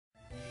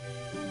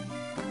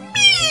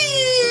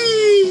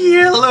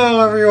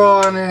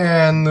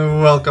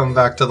Welcome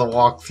back to the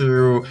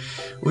walkthrough.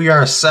 We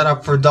are set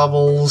up for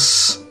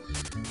doubles.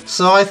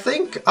 So I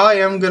think I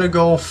am gonna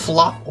go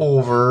flop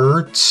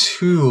over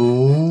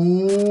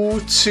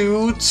to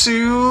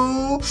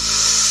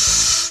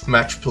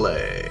match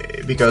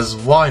play, because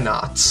why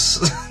not?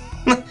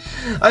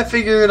 I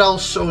figured I'll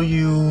show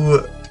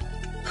you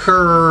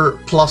her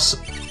plus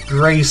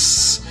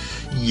Grace.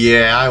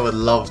 Yeah, I would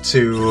love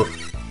to.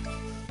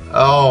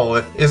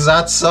 Oh, is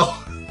that so?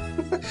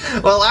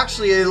 Well,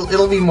 actually,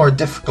 it'll be more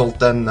difficult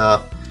than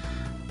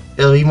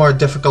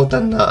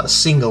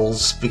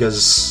singles,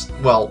 because,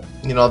 well,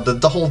 you know,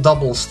 the whole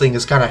doubles thing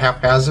is kind of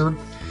haphazard.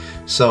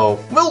 So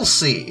we'll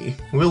see.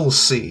 We'll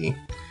see.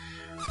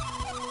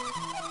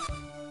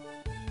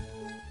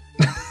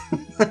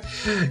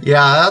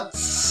 Yeah,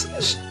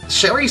 that's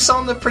Sherry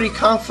sounded pretty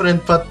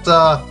confident, but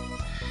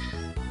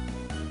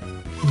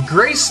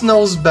Grace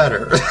knows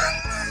better.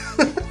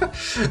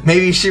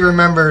 Maybe she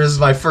remembers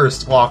my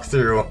first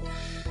walkthrough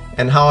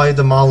and how I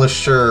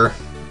demolished her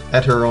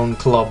at her own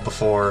club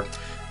before.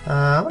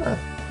 Yep,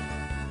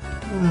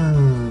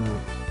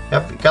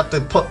 got the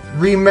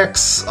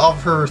remix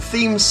of her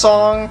theme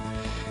song,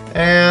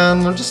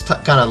 and I'm just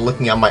kind of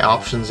looking at my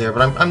options here,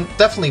 but I'm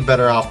definitely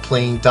better off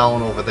playing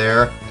down over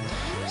there.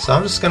 So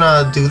I'm just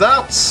gonna do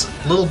that.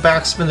 Little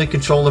backspin to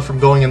controller from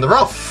going in the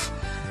rough.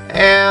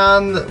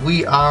 And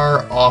we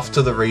are off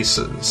to the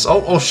races.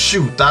 Oh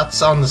shoot,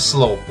 that's on the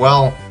slope.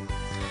 Well,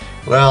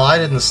 I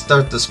didn't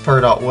start this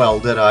part out well,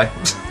 did I?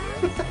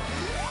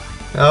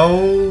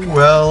 Oh,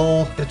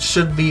 well, it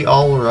should be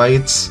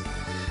alright.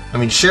 I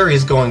mean,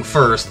 Sherry's going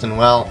first, and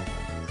well,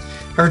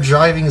 her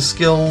driving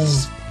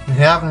skills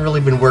haven't really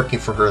been working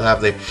for her,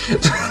 have they?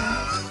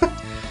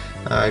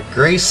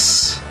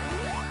 Grace,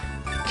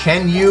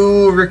 can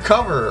you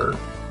recover?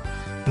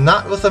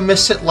 Not with a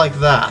mishit like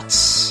that.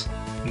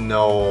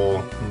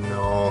 No.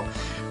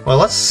 Well,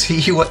 let's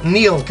see what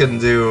Neil can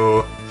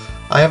do.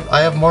 I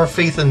have more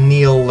faith in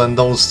Neil than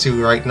those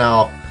two right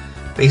now,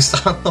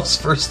 based on those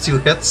first two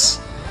hits.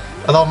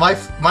 Although my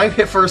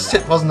first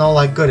hit wasn't all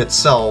that good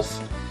itself.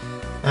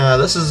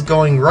 This is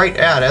going right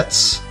at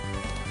it.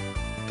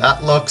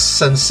 That looks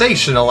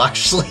sensational,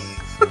 actually.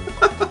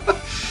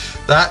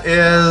 That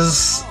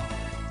is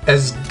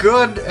as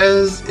good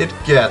as it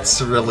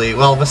gets, really.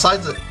 Well,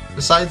 besides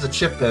the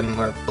chip in,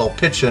 or well,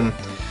 pitch in,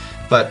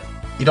 but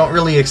you don't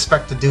really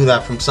expect to do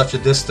that from such a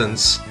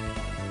distance.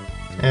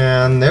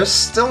 And they're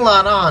still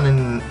not on,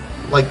 and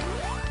like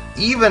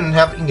even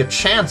having a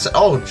chance.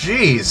 Oh,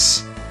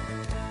 jeez.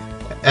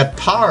 At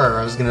par,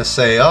 I was gonna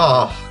say.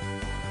 Oh,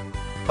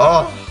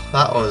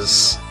 that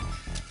was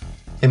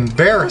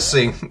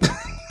embarrassing.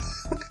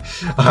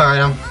 All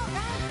right,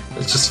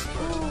 let's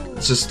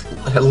just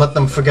let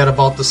them forget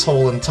about this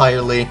hole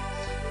entirely,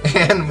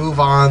 and move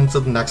on to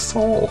the next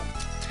hole.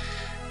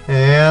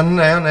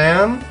 And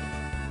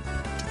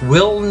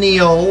will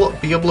Neil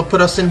be able to put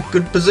us in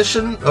good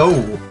position?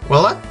 Oh,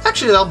 well,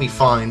 actually that'll be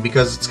fine,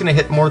 because it's gonna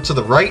hit more to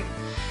the right,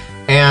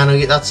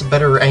 and that's a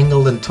better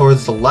angle than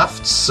towards the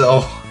left.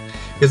 So,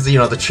 because you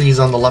know the tree's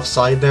on the left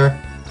side there.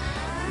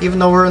 Even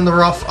though we're in the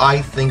rough,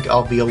 I think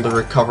I'll be able to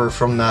recover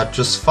from that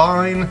just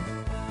fine.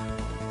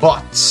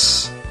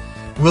 But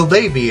will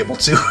they be able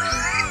to?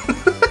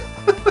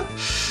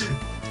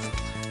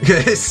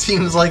 It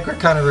seems like we're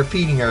kind of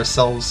repeating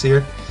ourselves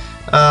here.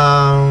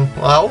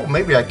 Well,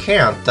 maybe I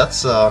can't.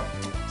 It's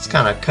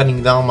kind of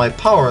cutting down my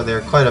power there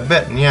quite a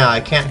bit. And yeah,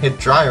 I can't hit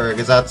dryer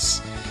because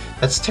that's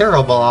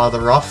terrible out of the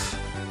rough.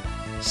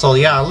 So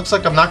yeah, it looks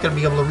like I'm not going to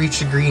be able to reach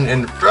the green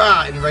in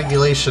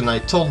regulation. I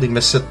totally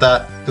mishit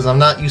that because I'm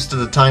not used to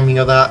the timing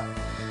of that.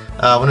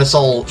 When it's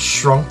all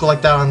shrunk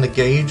like that on the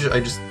gauge,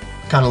 I just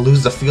kind of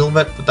lose the feel of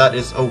it, but that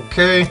is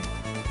okay.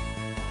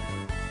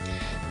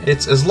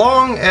 It's as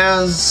long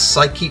as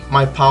I keep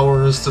my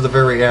powers to the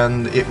very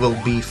end, it will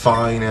be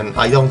fine, and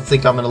I don't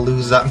think I'm going to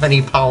lose that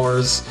many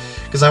powers,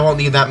 because I won't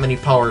need that many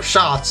power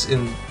shots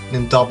in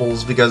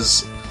doubles,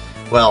 because,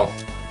 well,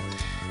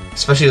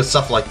 especially with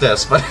stuff like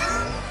this, but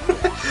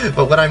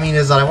but what I mean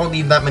is that I won't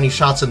need that many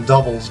shots in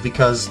doubles,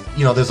 because,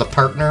 you know, there's a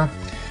partner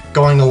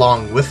going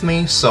along with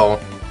me, so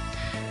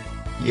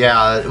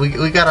yeah,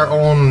 we got our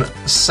own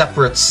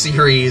separate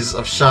series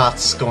of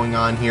shots going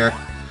on here.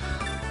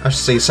 I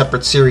should say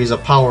separate series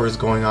of powers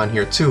going on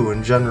here too,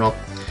 in general.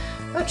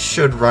 That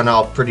should run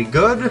out pretty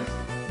good.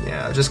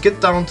 Yeah, just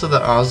get down to the,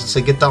 I was gonna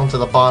say get down to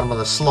the bottom of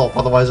the slope,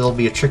 otherwise it'll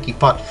be a tricky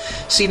putt.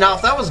 See, now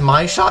if that was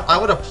my shot, I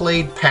would have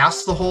played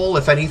past the hole,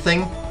 if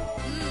anything.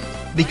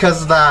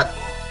 Because that,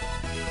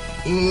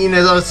 you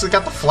know, it's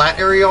got the flat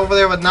area over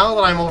there, but now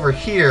that I'm over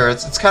here,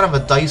 it's kind of a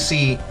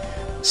dicey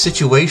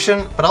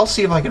situation, but I'll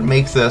see if I can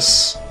make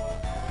this.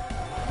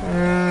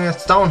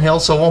 It's downhill,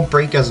 so it won't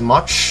break as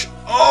much.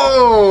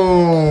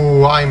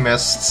 Oh, I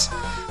missed.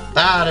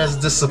 That is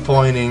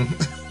disappointing.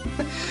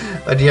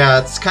 But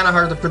yeah, it's kind of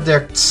hard to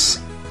predict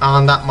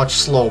on that much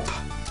slope,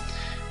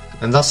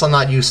 and thus I'm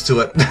not used to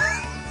it.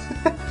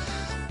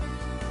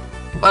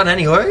 But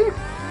anyway,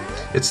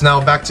 it's now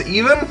back to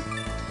even.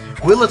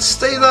 Will it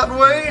stay that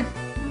way?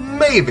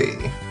 Maybe.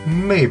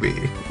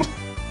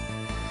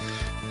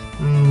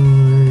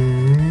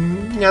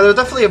 Yeah, they're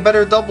definitely a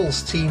better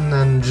doubles team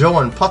than Joe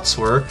and Putz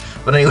were.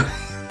 But anyway,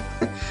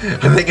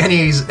 I think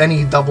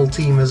any double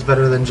team is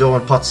better than Joe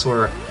and Putz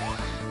were.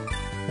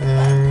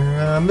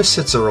 Miss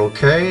hits are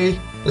okay.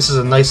 This is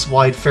a nice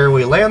wide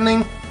fairway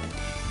landing.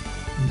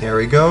 There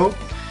we go.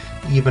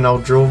 Even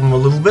outdrove him a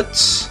little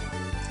bit.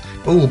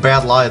 Oh,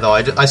 bad lie though.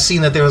 I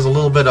seen that there was a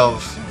little bit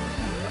of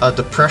a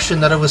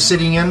depression that it was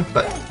sitting in,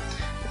 but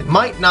it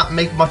might not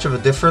make much of a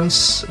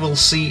difference. We'll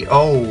see.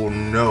 Oh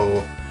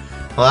no.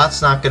 Well,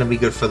 that's not going to be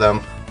good for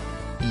them.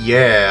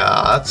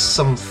 Yeah, that's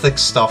some thick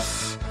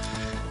stuff.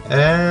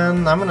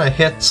 And I'm going to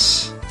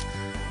hit...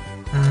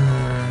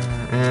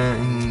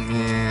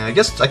 I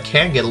guess I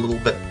can get a little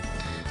bit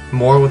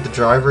more with the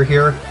driver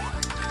here.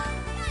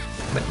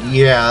 But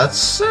yeah,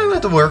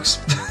 that works.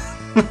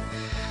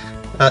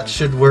 That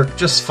should work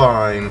just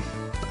fine.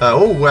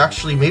 Oh,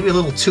 actually, maybe a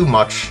little too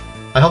much.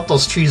 I hope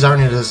those trees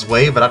aren't in his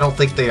way, but I don't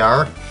think they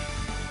are.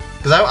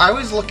 Because I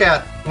always look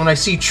at, when I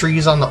see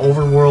trees on the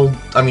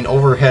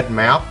overhead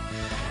map,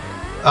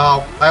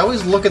 I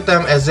always look at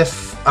them as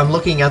if I'm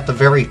looking at the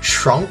very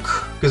trunk,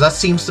 because that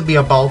seems to be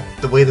about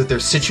the way that they're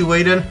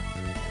situated.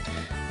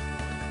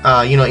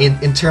 You know,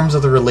 in terms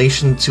of the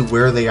relation to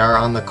where they are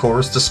on the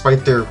course,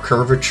 despite their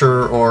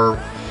curvature or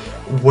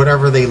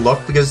whatever they look,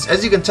 because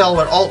as you can tell,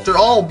 they're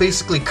all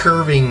basically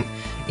curving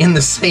in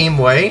the same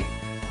way.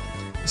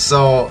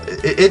 So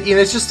you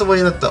know, it's just the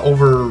way that the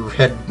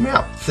overhead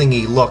map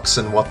thingy looks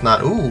and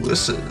whatnot. Ooh,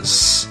 this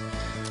is...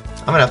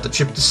 I'm gonna have to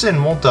chip this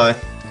in, won't I?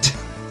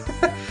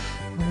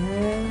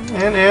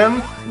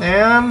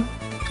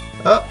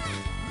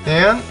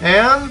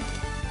 and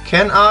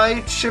can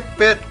I chip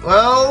it?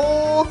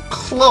 Well,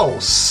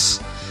 close.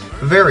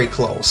 Very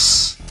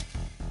close.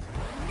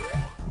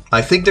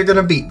 I think they're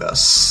gonna beat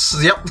us.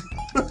 Yep.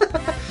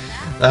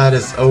 That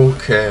is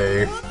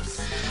okay.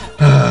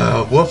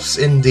 Whoops,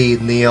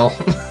 indeed, Neil.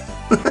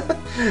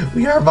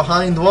 We are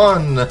behind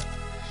one.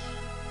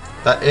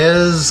 That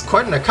is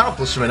quite an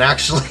accomplishment,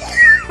 actually,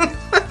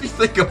 if you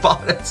think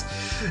about it.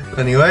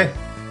 Anyway,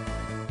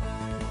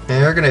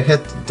 they're gonna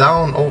hit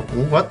down. Oh,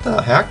 what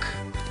the heck?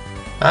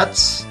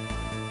 That's...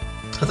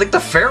 I think the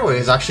fairway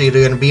is actually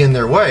going to be in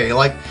their way.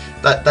 Like,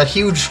 that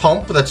huge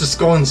hump that's just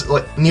going,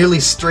 like, nearly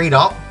straight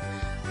up.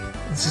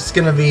 It's just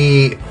going to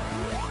be...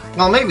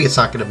 Well, maybe it's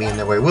not going to be in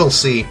their way. We'll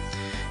see.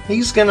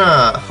 He's going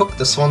to hook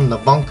this one in the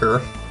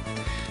bunker.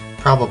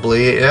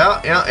 Probably.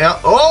 Yeah.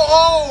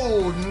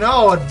 Oh,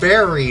 no, it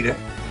buried.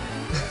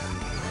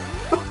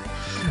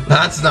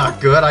 That's not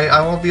good. I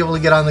won't be able to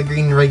get on the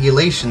green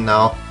regulation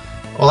now.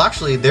 Well,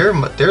 actually,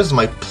 there's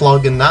my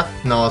plug in that.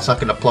 No, it's not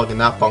going to plug in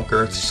that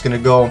bunker. It's just going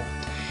to go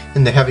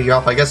in the heavy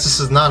up. I guess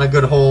this is not a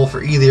good hole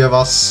for either of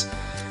us.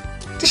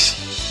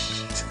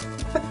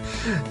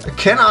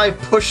 Can I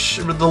push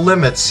the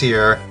limits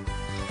here?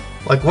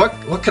 Like, what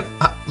could...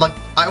 Like,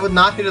 I would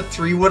not hit a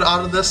 3-wood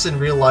out of this in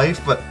real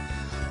life, but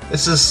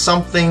this is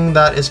something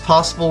that is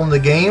possible in the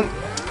game.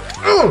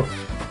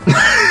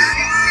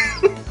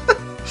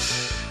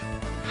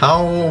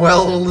 How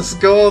well will this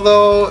go,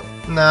 though?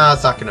 Nah,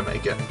 it's not gonna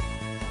make it.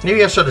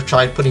 Maybe I should have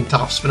tried putting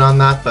topspin on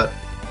that, but...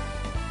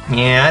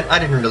 Yeah, I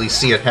didn't really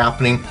see it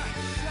happening.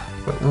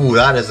 But, ooh,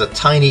 that is a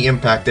tiny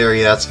impact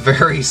area. That's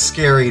very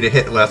scary to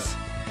hit with.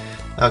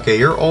 Okay,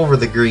 you're over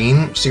the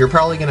green, so you're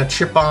probably going to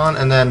chip on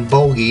and then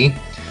bogey.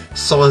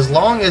 So as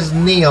long as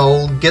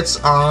Neil gets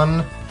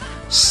on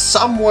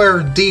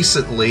somewhere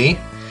decently,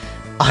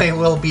 I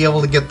will be able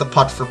to get the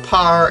putt for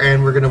par,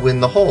 and we're going to win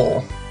the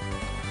hole.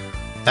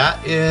 That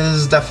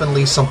is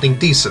definitely something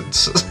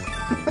decent.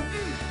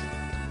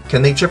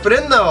 Can they chip it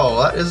in,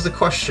 though? That is the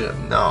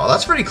question. No,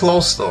 that's pretty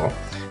close, though.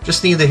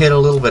 Just need to hit a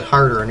little bit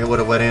harder and it would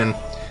have went in.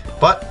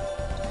 But,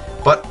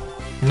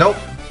 nope.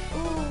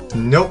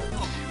 Nope.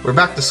 We're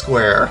back to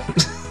square.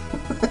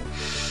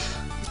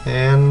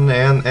 and...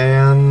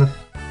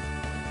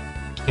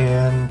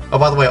 Oh,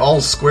 by the way, all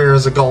square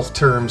is a golf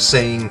term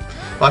saying...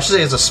 Well, I should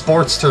say it's a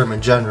sports term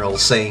in general,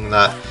 saying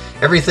that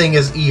everything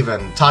is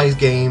even. Ties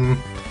game,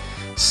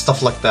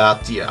 stuff like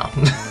that, yeah.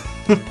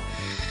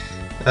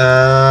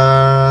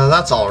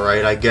 That's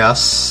alright, I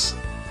guess.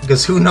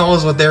 Because who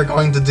knows what they're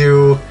going to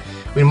do.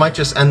 We might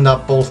just end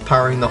up both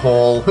powering the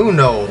hole. Who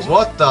knows?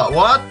 What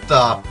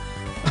the?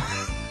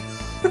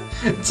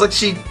 It's like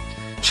she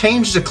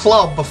changed the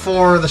club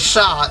before the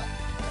shot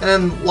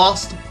and then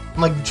lost,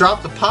 like,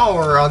 dropped the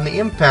power on the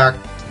impact.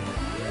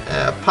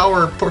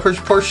 Power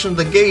portion of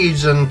the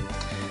gauge, and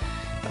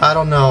I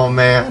don't know,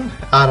 man.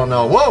 I don't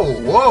know.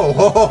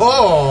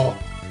 Whoa!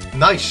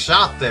 Nice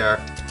shot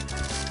there.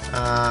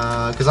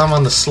 Because I'm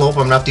on the slope,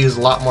 I'm gonna have to use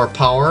a lot more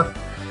power.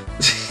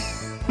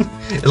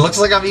 It looks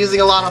like I'm using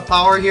a lot of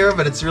power here,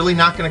 but it's really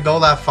not going to go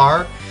that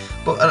far.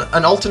 But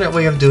an alternate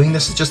way of doing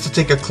this is just to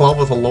take a club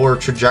with a lower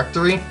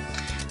trajectory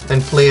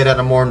and play it at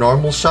a more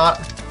normal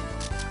shot.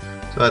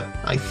 But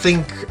I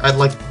think I'd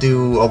like to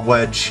do a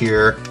wedge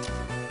here.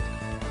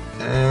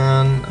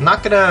 And I'm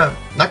not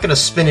gonna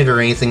spin it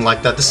or anything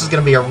like that. This is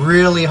gonna be a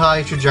really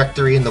high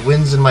trajectory and the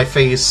wind's in my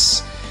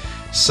face.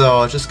 So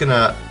I'm just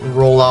gonna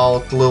roll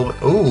out a little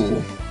bit.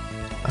 Ooh,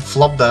 I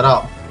flubbed that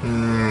up.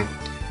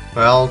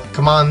 Well,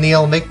 come on,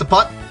 Neil, make the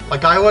putt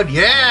like I would.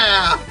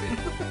 Yeah!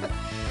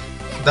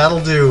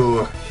 That'll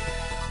do.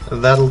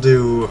 That'll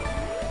do.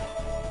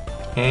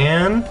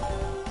 And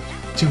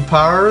 2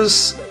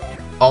 powers,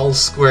 all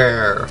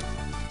square.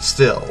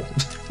 Still.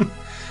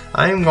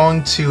 I'm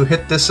going to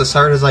hit this as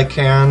hard as I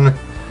can,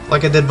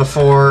 like I did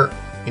before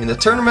in the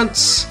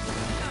tournaments,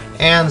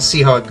 and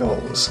see how it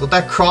goes. With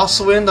that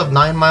crosswind of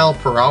 9 miles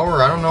per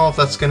hour, I don't know if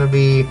that's going to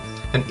be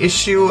an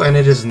issue, and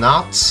it is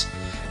not.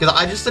 Because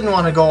I just didn't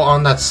want to go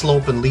on that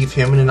slope and leave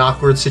him in an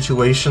awkward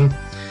situation,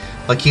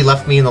 like he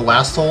left me in the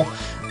last hole.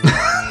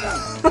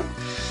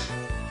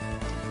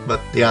 But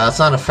yeah, that's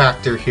not a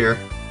factor here.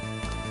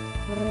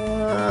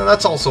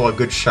 That's also a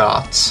good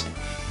shot.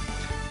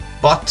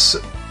 But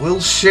will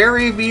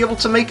Sherry be able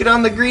to make it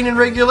on the green in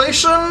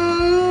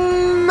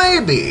regulation?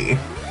 Maybe.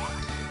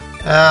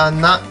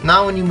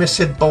 Not when you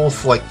miss-hit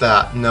both like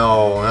that.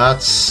 No,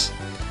 that's...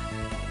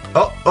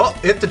 Oh,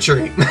 hit the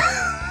tree.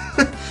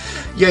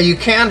 Yeah, you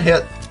can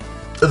hit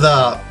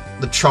the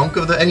trunk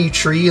of any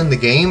tree in the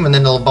game, and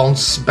then it'll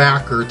bounce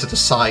back or to the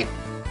side.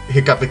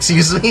 Hiccup,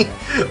 excuse me,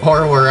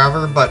 or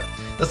wherever. But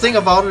the thing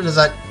about it is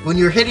that when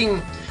you're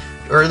hitting,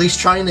 or at least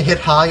trying to hit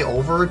high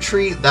over a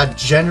tree, that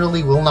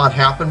generally will not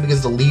happen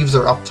because the leaves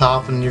are up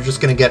top, and you're just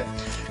going to get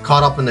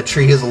caught up in the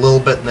trees a little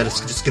bit, and then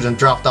it's just going to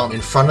drop down in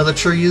front of the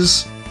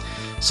trees.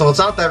 So it's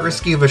not that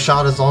risky of a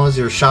shot as long as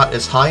your shot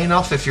is high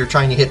enough if you're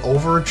trying to hit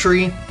over a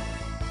tree.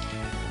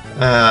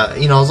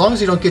 You know, as long as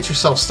you don't get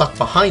yourself stuck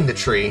behind the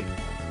tree,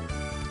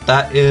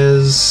 that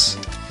is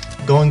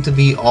going to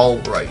be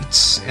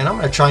alright. And I'm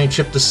going to try and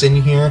chip this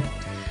in here.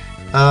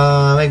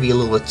 Maybe a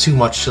little bit too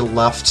much to the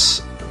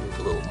left. Move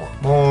a little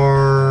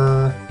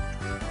more.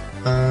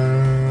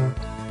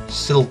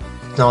 Still,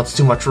 no, it's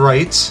too much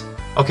right.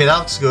 Okay, that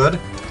looks good.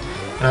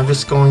 And I'm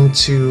just going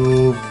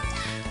to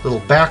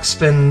little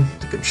backspin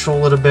to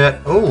control it a bit.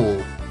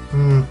 Oh,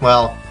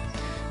 well,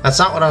 that's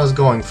not what I was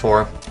going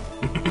for.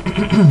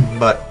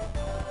 but,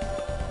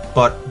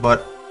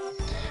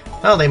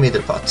 well, they made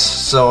their putts.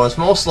 So it's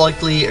most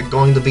likely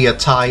going to be a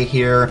tie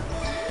here,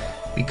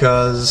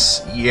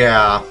 because,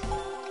 yeah,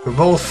 we're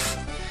both,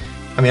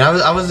 I mean,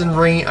 I was in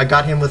range, I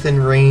got him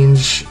within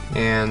range,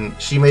 and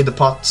she made the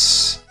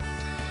putts.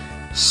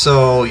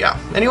 So, yeah.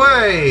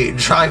 Anyway,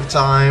 drive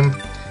time,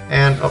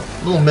 and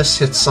little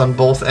miss-hits on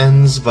both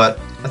ends, but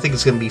I think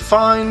it's going to be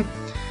fine.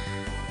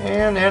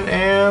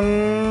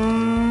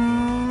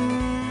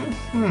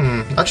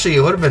 Actually,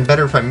 it would have been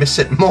better if I missed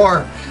it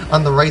more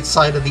on the right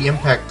side of the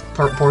impact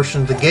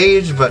portion of the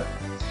gauge, but...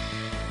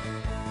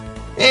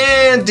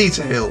 And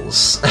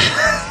details.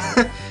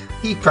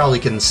 He probably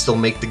can still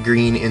make the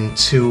green in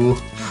 2,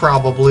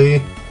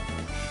 probably.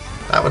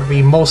 That would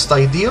be most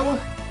ideal.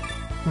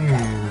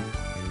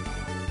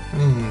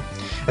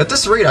 At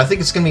this rate, I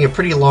think it's going to be a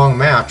pretty long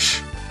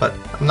match, but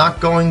I'm not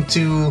going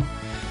to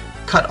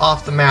cut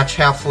off the match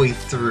halfway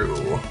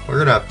through.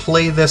 We're going to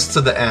play this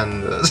to the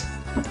end.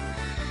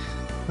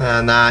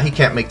 Nah, he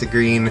can't make the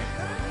green.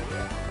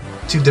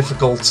 Too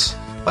difficult.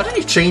 Why did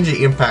he change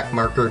the impact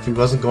marker if he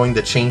wasn't going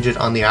to change it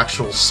on the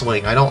actual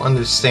swing? I don't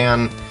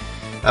understand.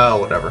 Oh,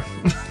 whatever.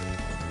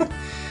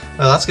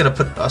 Well, that's going to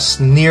put us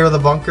near the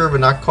bunker, but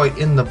not quite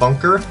in the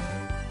bunker.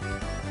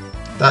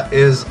 That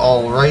is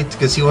alright,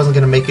 because he wasn't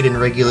going to make it in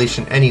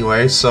regulation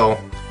anyway, so...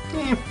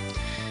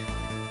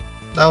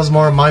 That was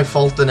more my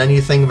fault than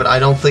anything, but I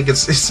don't think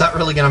it's not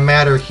really going to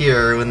matter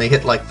here when they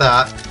hit like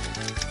that.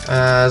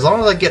 As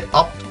long as I get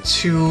up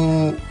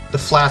to the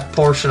flat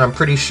portion, I'm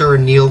pretty sure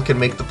Neil can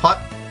make the putt.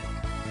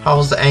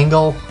 How's the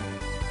angle?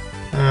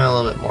 A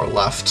little bit more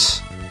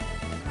left.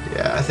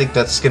 Yeah, I think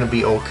that's going to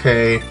be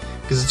okay,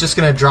 because it's just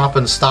going to drop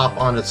and stop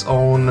on its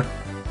own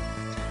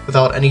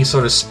without any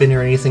sort of spin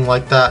or anything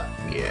like that.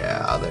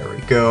 Yeah, there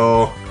we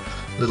go.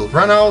 Little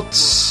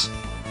runouts.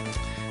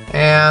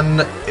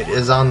 And it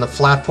is on the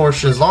flat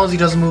portion. As long as he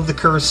doesn't move the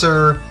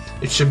cursor,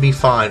 it should be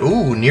fine.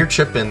 Ooh, near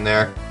chip in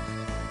there.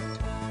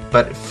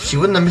 But if she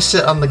wouldn't have missed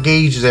it on the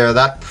gauge there,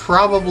 that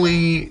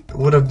probably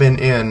would have been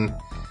in.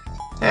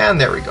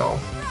 And there we go.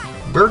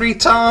 Birdie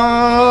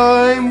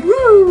time!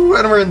 Woo!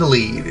 And we're in the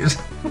lead.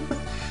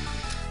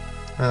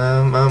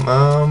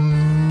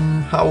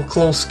 How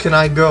close can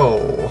I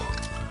go?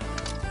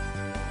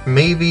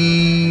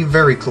 Maybe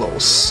very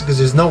close, because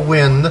there's no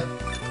wind.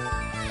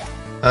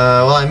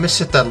 Well, I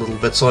mishit that a little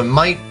bit, so it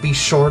might be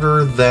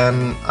shorter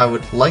than I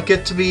would like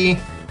it to be.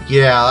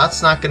 Yeah,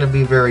 that's not going to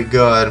be very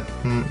good.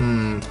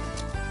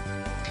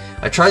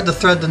 I tried to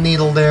thread the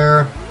needle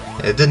there.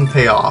 It didn't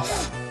pay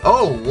off.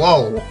 Oh,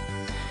 whoa.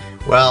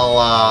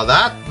 Well,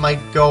 that might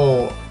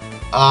go,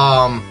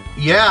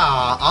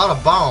 yeah, out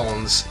of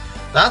bounds.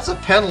 That's a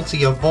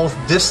penalty of both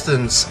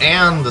distance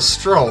and the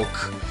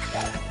stroke.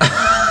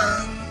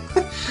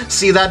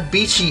 See, that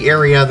beachy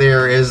area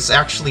there is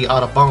actually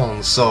out of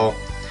bounds, so...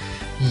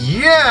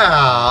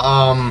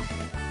 Yeah,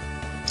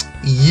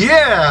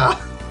 yeah!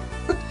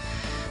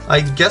 I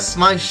guess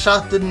my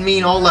shot didn't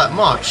mean all that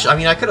much. I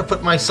mean, I could have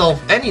put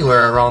myself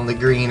anywhere around the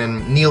green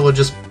and Neil would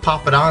just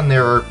pop it on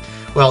there, or,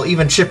 well,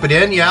 even chip it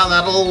in. Yeah,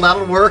 that'll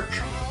work.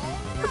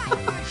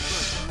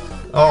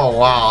 Oh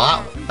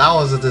wow, that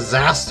was a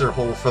disaster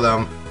hole for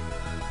them.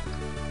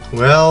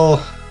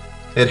 Well,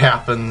 it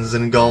happens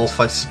in golf,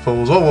 I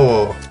suppose. Whoa,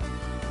 whoa, whoa.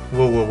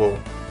 Whoa, whoa, whoa.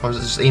 I was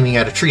just aiming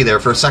at a tree there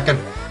for a second.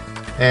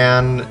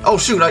 And, oh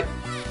shoot, I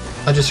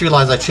just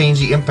realized I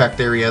changed the impact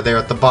area there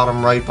at the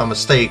bottom right by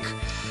mistake.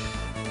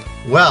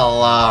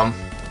 Well,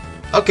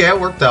 okay, it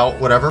worked out,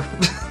 whatever.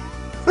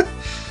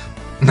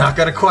 Not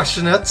gonna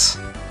question it.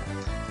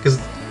 Because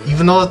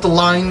even though that the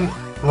line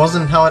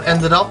wasn't how it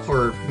ended up,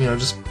 or, you know,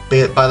 just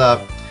by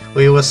the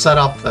way it was set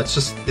up, that's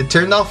just, it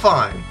turned out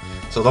fine.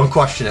 So don't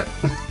question it.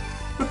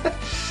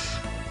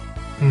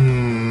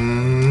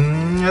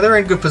 Yeah, they're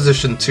in good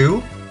position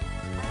too.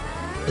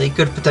 They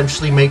could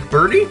potentially make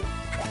birdie.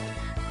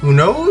 Who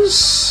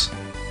knows?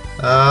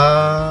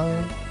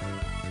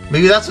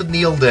 Maybe that's what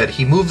Neil did.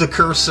 He moved the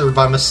cursor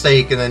by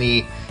mistake and then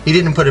he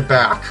didn't put it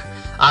back.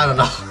 I don't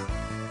know.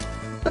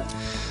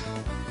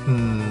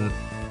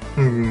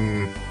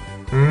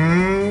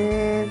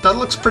 That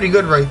looks pretty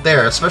good right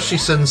there, especially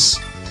since,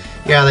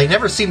 yeah, they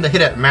never seem to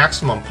hit at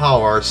maximum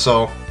power,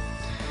 so...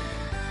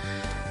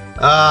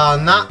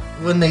 not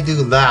when they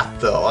do that,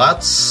 though.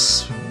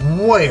 That's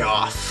way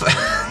off.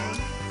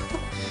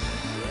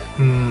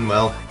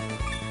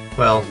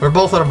 Well, we're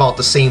both at about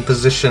the same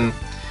position,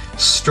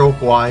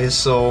 stroke-wise,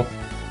 so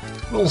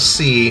we'll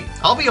see.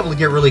 I'll be able to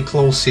get really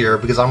close here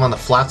because I'm on the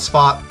flat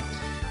spot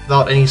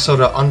without any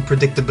sort of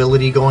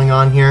unpredictability going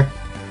on here.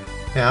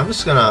 Yeah, I'm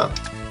just gonna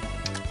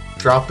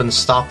drop and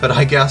stop it,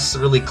 I guess,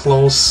 really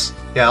close.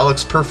 Yeah, it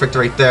looks perfect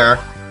right there.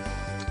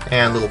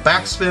 And a little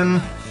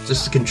backspin,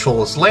 just to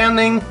control his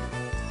landing.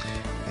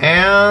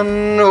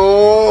 And,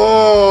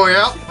 oh,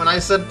 yeah, when I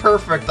said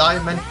perfect,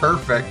 I meant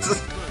perfect.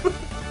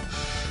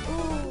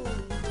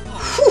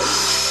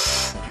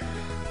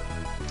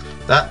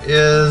 That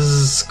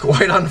is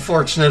quite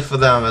unfortunate for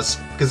them,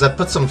 because that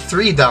puts them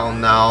 3 down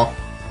now.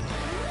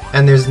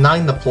 And there's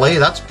 9 to play.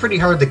 That's pretty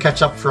hard to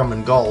catch up from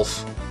in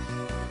golf.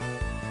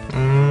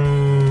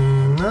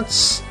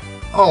 That's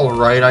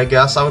alright, I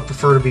guess. I would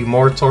prefer to be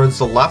more towards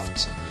the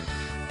left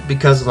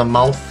because of the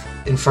mouth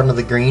in front of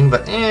the green,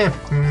 but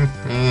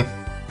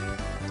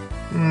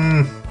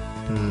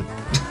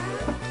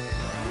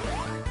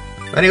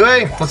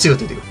Anyway, let's see what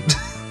they do.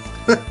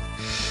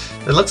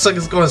 It looks like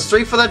it's going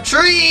straight for that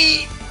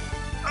tree!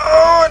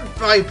 Oh, it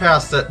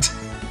bypassed it.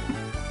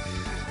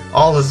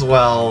 All is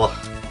well.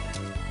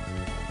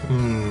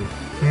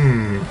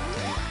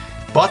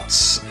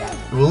 But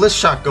will this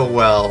shot go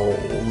well?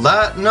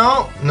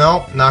 No,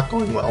 not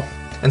going well.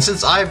 And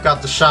since I've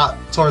got the shot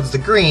towards the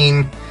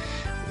green,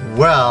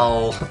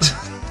 well,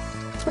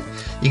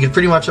 you can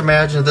pretty much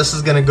imagine that this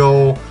is gonna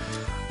go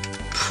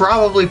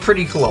probably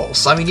pretty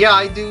close. I mean, yeah,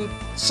 I do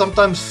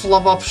sometimes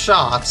flub up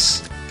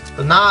shots,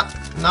 but not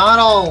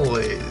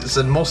always,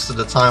 and most of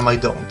the time I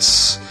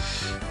don't,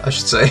 I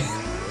should say.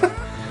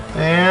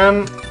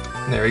 And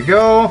there we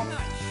go.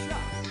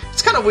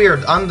 It's kind of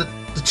weird on the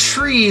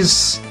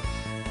trees.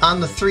 On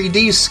the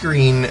 3D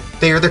screen,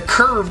 they're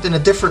curved in a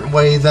different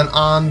way than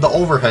on the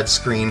overhead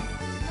screen.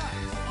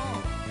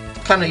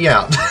 Kinda,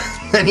 yeah.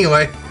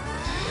 Anyway,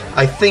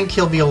 I think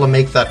he'll be able to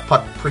make that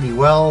putt pretty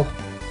well.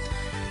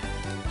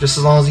 Just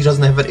as long as he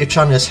doesn't have an itch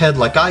on his head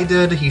like I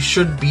did, he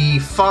should be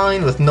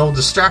fine with no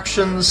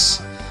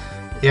distractions.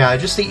 Yeah, he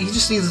just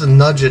needs to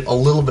nudge it a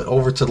little bit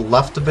over to the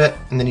left a bit,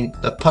 and then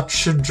the putt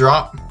should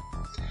drop.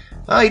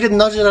 He didn't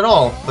nudge it at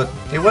all, but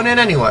it went in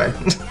anyway.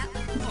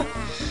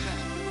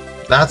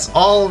 That's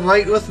all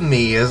right with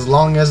me, as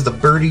long as the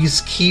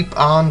birdies keep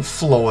on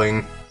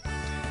flowing.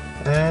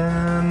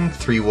 And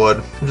 3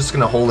 wood. I'm just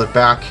gonna hold it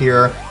back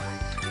here.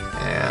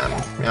 And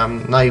yeah,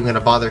 I'm not even gonna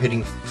bother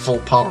hitting full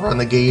power on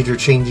the gauge or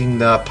changing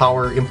the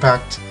power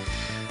impact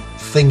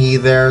thingy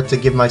there to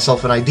give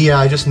myself an idea.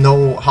 I just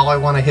know how I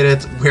want to hit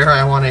it, where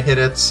I want to hit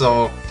it,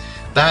 so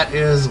that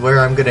is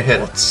where I'm gonna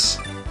hit it.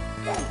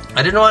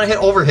 I didn't want to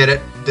overhit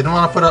it. Didn't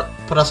want to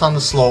put us on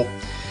the slope,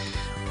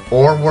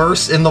 or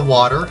worse, in the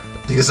water.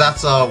 Because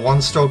that's a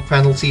 1-stroke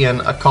penalty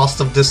and a cost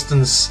of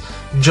distance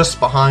just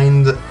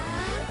behind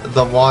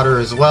the water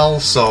as well,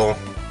 so...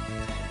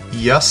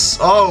 Yes.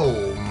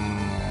 Oh!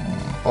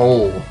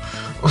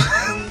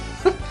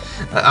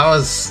 I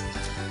was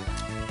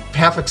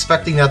half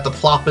expecting that to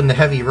plop in the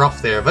heavy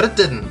rough there, but it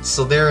didn't,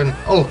 so they're in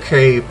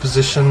okay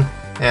position.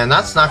 And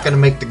that's not going to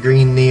make the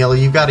green kneel.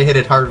 You've got to hit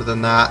it harder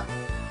than that.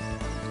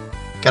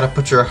 Got to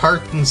put your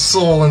heart and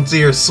soul into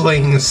your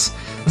swings.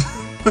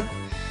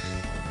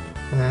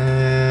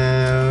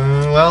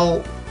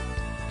 Well,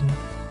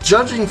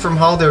 judging from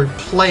how they're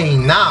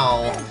playing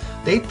now,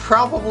 they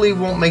probably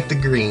won't make the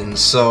green,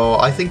 so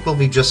I think we'll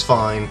be just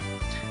fine.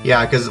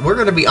 Yeah, because we're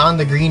going to be on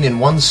the green in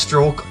 1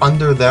 stroke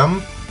under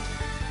them.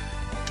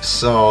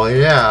 So,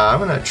 yeah, I'm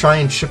going to try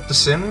and chip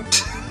this in.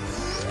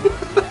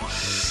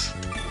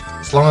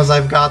 As long as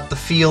I've got the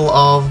feel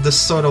of this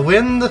sort of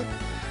wind.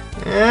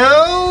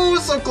 Oh,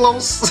 so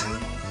close!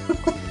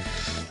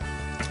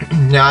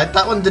 Yeah,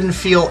 that one didn't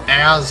feel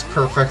as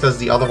perfect as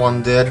the other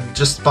one did,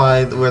 just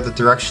by where the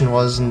direction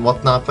was and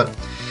whatnot, but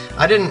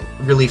I didn't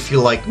really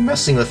feel like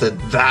messing with it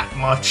that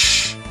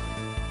much.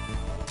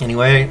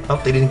 Anyway,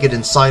 oh, they didn't get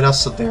inside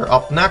us, so they're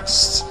up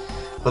next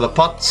for the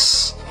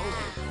putts.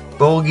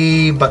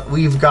 Bogey, but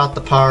we've got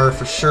the par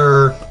for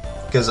sure,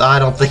 because I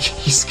don't think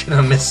he's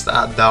gonna miss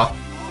that though.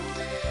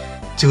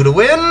 2 to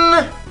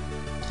win.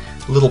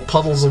 Little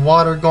puddles of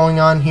water going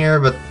on here,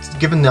 but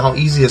given how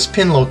easy this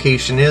pin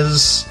location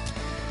is,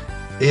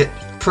 it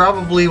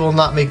probably will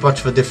not make much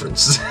of a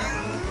difference.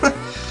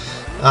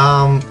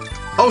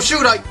 Oh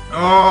shoot,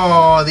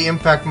 oh, the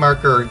impact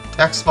marker,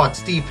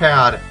 Xbox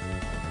D-pad.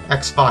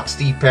 Xbox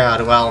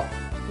D-pad, well,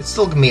 it's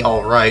still gonna be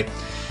alright.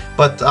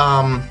 But,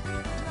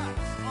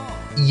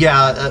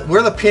 yeah,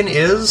 where the pin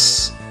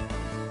is,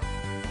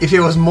 if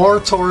it was more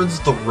towards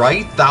the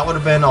right, that would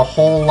have been a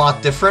whole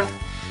lot different.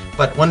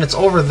 But when it's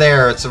over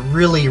there, it's a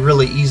really,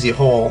 really easy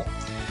hole.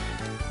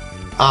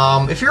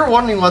 If you're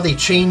wondering why they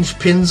change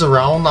pins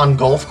around on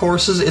golf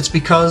courses, it's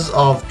because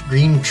of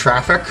green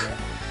traffic.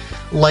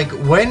 Like,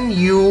 when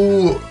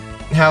you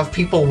have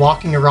people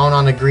walking around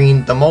on a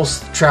green, the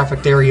most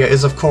trafficked area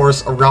is, of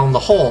course, around the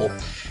hole.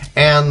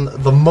 And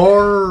the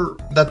more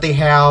that they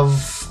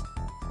have,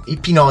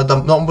 you know,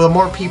 the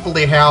more people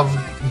they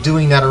have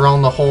doing that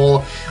around the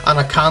hole on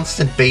a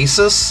constant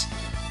basis,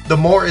 the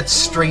more it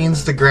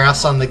strains the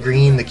grass on the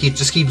green. That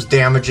just keeps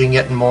damaging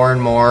it more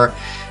and more.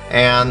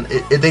 And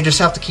they just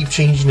have to keep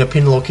changing the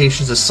pin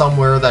locations to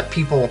somewhere that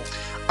people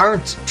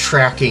aren't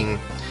tracking,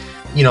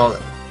 you know,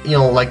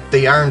 like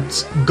they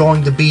aren't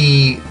going to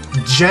be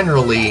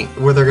generally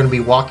where they're going to be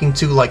walking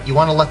to. Like, you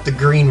want to let the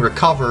green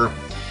recover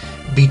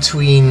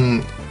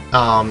between,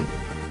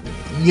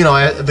 you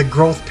know, the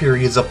growth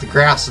periods of the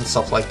grass and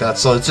stuff like that.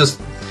 So it's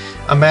just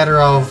a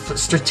matter of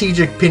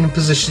strategic pin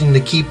positioning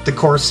to keep the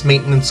course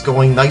maintenance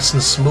going nice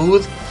and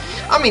smooth.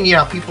 I mean,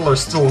 yeah, people are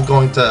still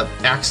going to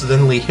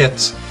accidentally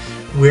hit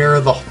where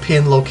the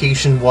pin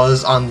location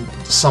was on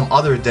some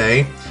other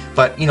day,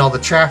 but, you know, the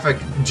traffic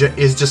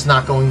is just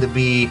not going to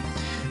be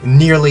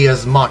nearly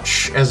as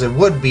much as it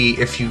would be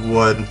if you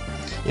would,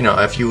 you know,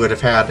 if you would have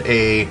had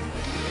a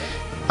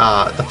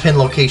the pin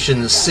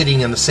location sitting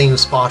in the same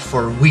spot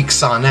for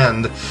weeks on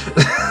end.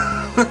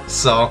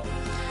 So,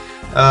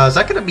 is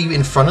that going to be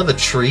in front of the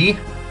tree?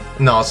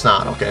 No, it's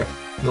not. Okay.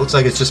 It looks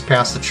like it's just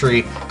past the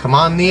tree. Come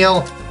on,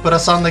 Neil. Put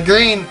us on the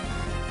green.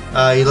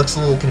 He looks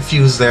a little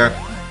confused there.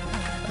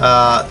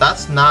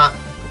 That's not...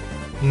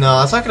 No,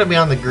 that's not going to be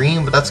on the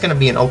green, but that's going to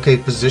be an okay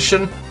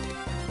position.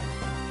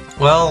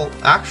 Well,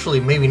 actually,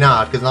 maybe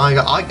not, because now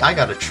I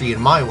got a tree in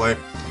my way.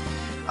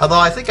 Although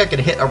I think I can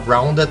hit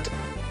around it,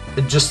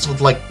 just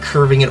with, like,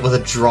 curving it with a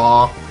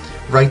draw,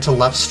 right to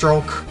left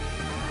stroke.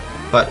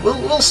 But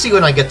we'll see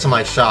when I get to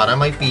my shot. I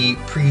might be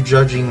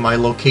prejudging my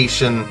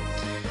location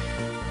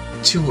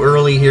too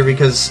early here,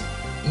 because,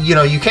 you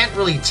know, you can't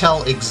really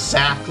tell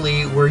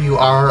exactly where you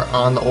are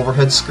on the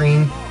overhead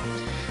screen.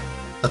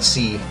 Let's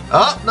see.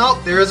 Oh, no,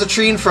 there is a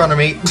tree in front of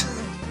me.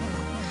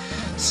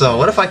 So,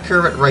 what if I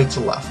curve it right to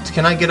left?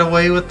 Can I get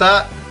away with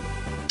that?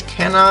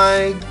 Can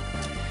I?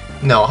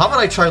 No, how about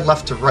I try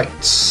left to right?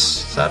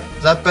 Is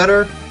that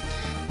better?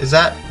 Is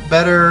that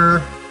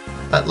better?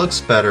 That looks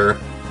better.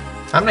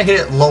 I'm gonna hit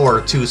it lower,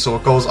 too, so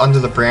it goes under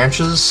the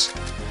branches.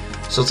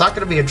 So it's not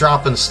gonna be a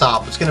drop and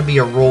stop, it's gonna be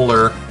a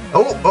roller.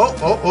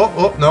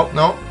 Oh,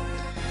 no.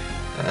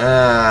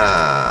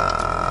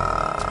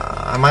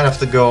 I might have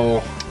to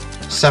go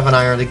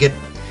 7-iron to get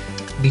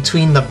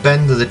between the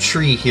bend of the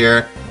tree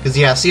here. Because,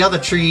 yeah, see how the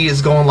tree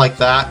is going like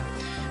that?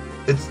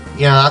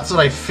 Yeah, that's what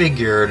I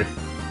figured.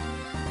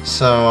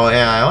 So,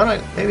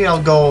 yeah, maybe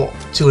I'll go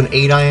to an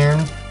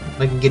 8-iron.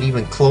 I can get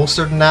even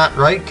closer than that,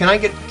 right? Can I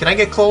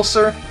get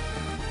closer?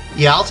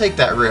 Yeah, I'll take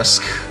that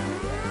risk.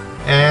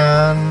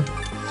 And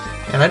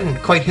I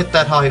didn't quite hit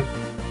that high.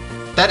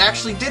 That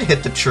actually did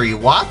hit the tree.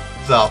 What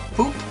the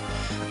poop?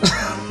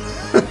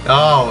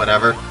 Oh,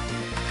 whatever.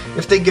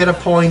 If they get a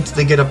point,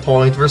 they get a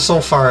point. We're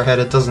so far ahead,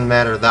 it doesn't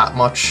matter that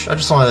much. I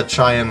just wanted to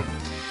try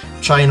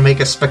and make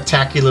a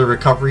spectacular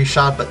recovery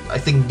shot, but I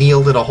think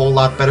Neil did a whole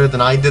lot better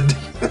than I did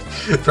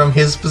from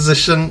his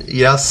position.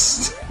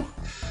 Yes.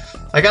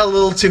 I got a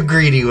little too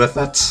greedy with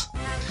it.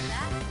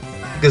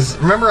 Because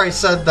remember I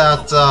said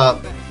that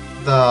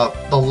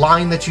the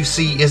line that you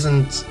see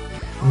isn't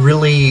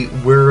really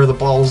where the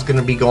ball's going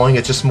to be going,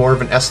 it's just more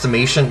of an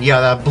estimation.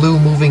 Yeah, that blue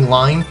moving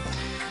line.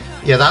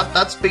 Yeah,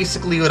 that's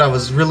basically what I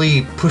was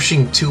really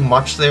pushing too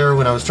much there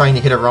when I was trying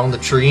to hit around the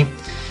tree.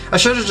 I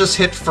should have just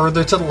hit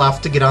further to the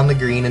left to get on the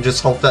green and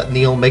just hope that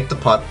Neil make the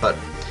putt, but,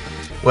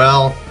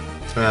 well,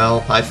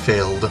 I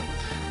failed.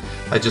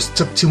 I just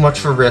took too much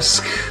for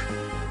risk.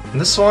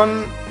 And this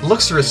one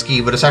looks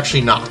risky, but it's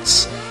actually not.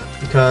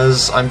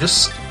 Because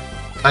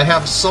I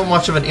have so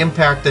much of an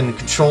impact and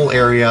control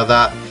area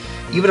that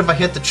even if I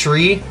hit the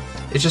tree,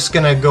 it's just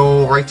gonna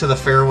go right to the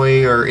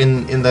fairway or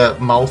in the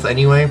mouth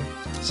anyway.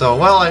 So,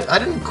 well, I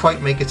didn't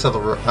quite make it to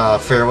the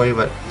fairway,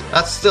 but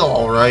that's still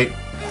alright.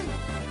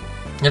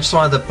 I just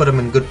wanted to put him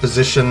in good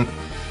position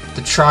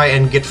to try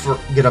and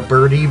get a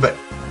birdie, but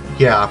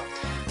yeah,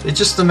 it's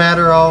just a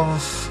matter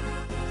of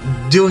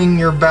doing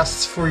your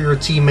best for your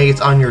teammates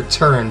on your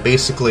turn,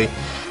 basically.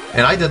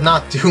 And I did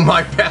not do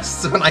my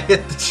best when I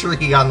hit the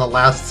tree on the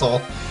last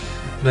hole.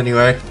 But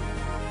anyway,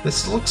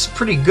 this looks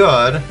pretty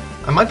good.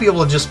 I might be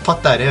able to just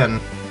putt that in.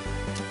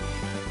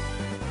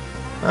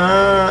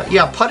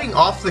 Yeah, putting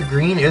off the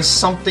green is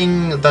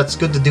something that's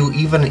good to do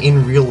even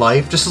in real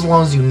life, just as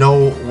long as you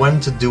know when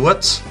to do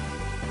it.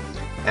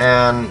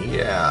 And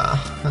yeah,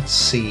 let's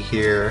see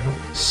here.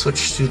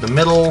 Switch to the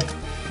middle.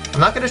 I'm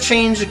not gonna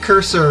change the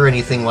cursor or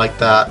anything like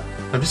that.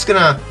 I'm just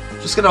gonna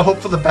hope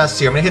for the best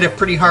here. I'm gonna hit it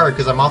pretty hard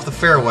because I'm off the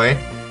fairway.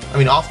 I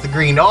mean, off the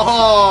green.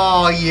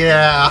 Oh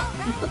yeah!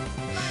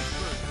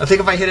 I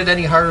think if I hit it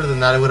any harder than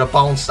that, it would have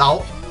bounced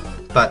out.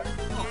 But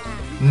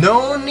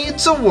no need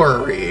to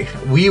worry.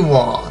 We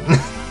won.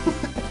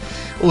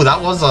 Oh, that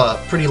was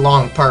a pretty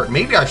long part.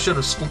 Maybe I should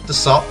have split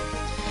this up.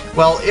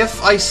 Well,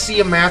 if I see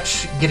a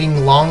match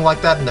getting long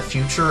like that in the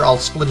future, I'll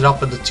split it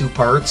up into 2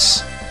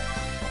 parts.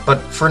 But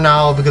for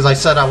now, because I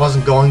said I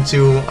wasn't going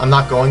to, I'm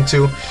not going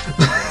to.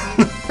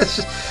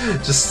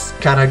 Just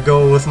kind of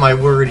go with my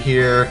word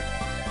here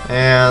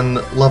and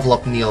level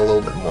up Neil a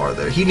little bit more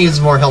there. He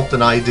needs more help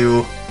than I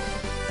do.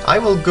 I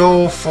will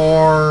go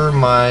for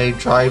my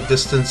drive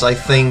distance, I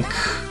think.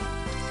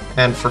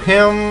 And for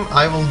him,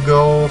 I will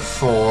go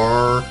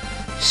for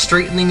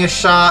straightening his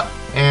shot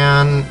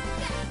and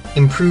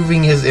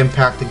improving his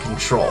impact and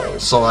control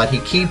so that he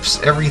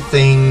keeps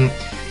everything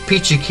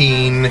peachy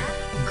keen.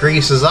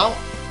 Grace is out.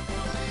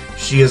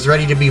 She is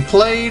ready to be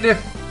played.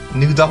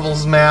 New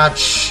doubles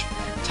match.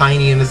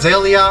 Tiny and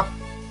Azalea.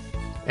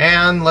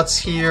 And let's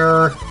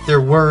hear their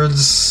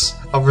words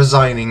of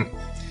resigning.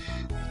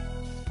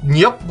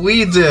 Yep,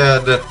 we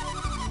did.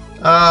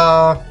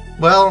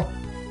 Well,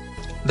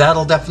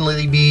 that'll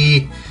definitely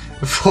be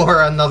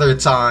for another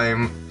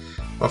time.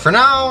 But for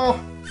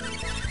now,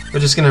 we're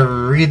just gonna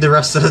read the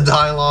rest of the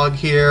dialogue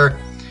here,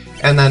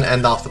 and then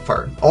end off the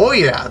part. Oh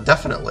yeah,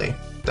 definitely.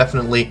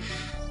 Definitely.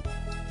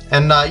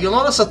 And you'll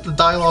notice that the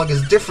dialogue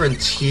is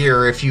different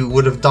here if you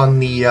would have done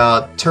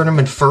the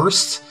tournament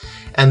first,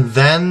 and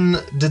then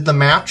did the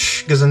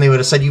match, because then they would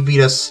have said you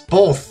beat us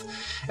both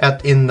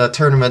in the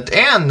tournament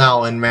and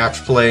now in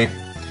match play.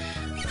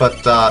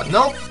 But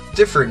nope,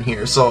 different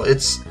here. So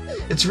it's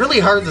really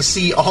hard to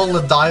see all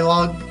the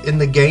dialogue in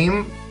the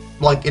game,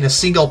 like in a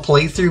single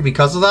playthrough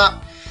because of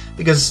that.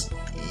 Because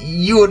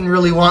you wouldn't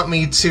really want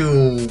me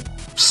to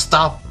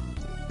stop,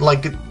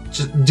 like,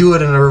 just do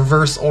it in a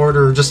reverse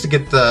order just to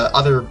get the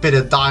other bit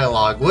of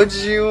dialogue, would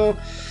you?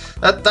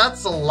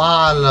 That's a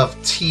lot of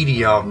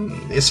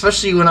tedium,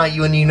 especially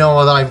when you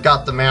know that I've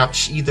got the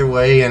match either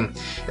way, and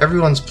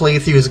everyone's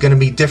playthrough is going to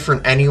be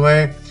different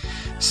anyway.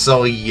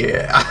 So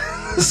yeah.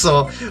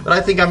 So what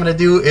I think I'm going to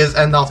do is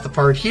end off the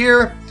part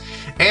here,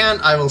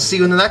 and I will see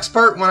you in the next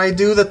part when I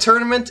do the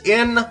tournament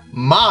in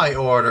my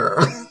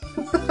order.